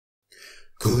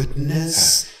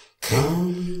Goodness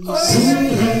comes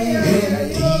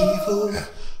and evil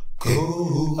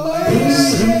goes.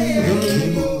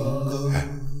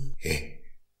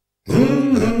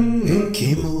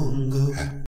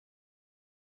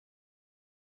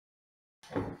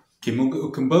 Kimunga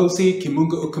Ukombozi,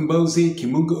 Kimunga Ukombozi,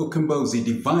 Kimunga Ukombozi,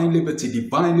 divine liberty,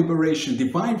 divine liberation,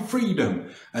 divine freedom,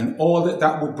 and all that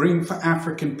that will bring for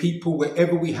African people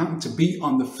wherever we happen to be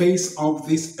on the face of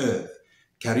this earth.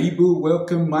 Karibu,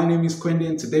 welcome. My name is Kwende,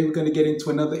 and today we're going to get into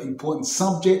another important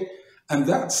subject, and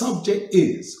that subject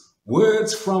is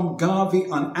Words from Garvey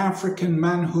on African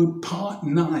Manhood, Part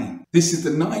 9. This is the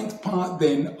 9th part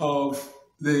then of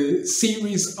the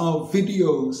series of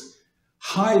videos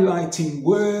highlighting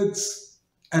words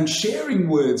and sharing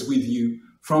words with you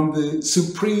from the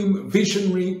supreme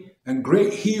visionary and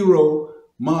great hero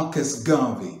Marcus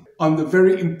Garvey on the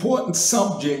very important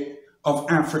subject of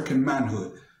African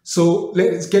manhood. So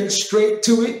let's get straight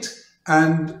to it,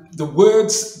 and the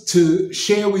words to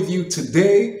share with you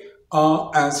today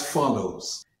are as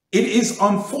follows. It is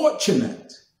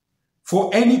unfortunate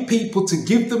for any people to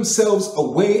give themselves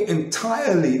away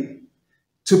entirely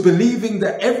to believing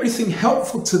that everything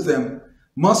helpful to them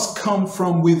must come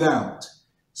from without,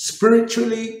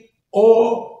 spiritually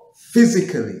or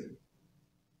physically.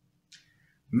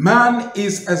 Man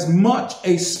is as much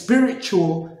a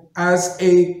spiritual as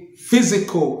a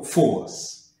physical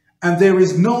force, and there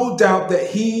is no doubt that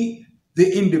he,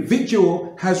 the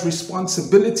individual, has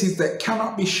responsibilities that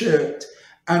cannot be shirked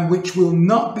and which will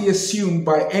not be assumed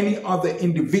by any other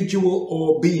individual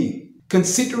or being,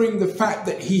 considering the fact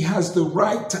that he has the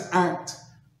right to act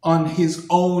on his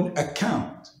own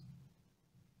account.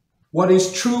 What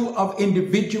is true of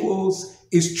individuals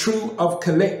is true of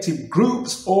collective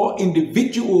groups or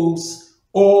individuals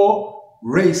or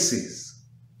races.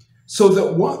 So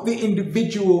that what the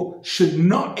individual should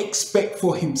not expect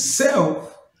for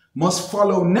himself must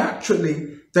follow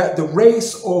naturally that the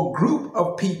race or group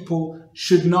of people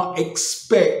should not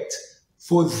expect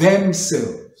for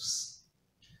themselves.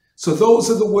 So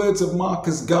those are the words of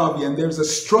Marcus Garvey, and there's a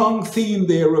strong theme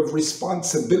there of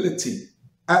responsibility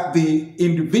at the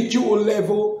individual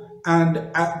level and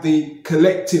at the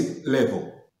collective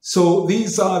level. So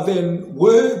these are then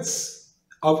words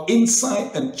of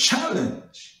insight and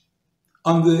challenge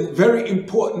on the very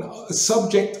important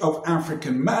subject of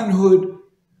African manhood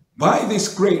by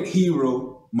this great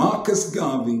hero, Marcus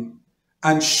Garvey,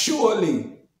 and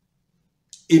surely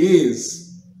it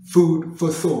is food for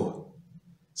thought.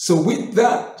 So with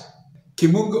that,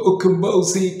 Kimunga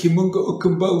Ukombozi, Kimunga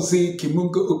Ukombozi,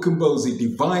 Kimunga Ukombozi,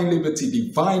 divine liberty,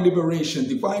 divine liberation,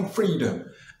 divine freedom,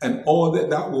 and all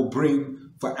that that will bring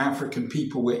for African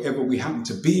people wherever we happen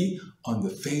to be on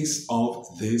the face of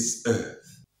this earth.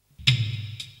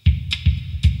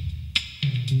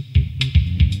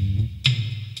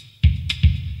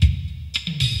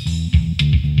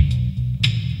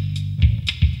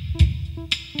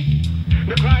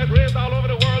 The cry is raised all over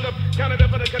the world of Canada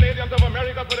for the Canadians, of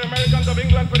America for the Americans, of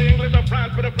England for the English, of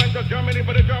France for the French, of Germany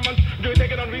for the Germans,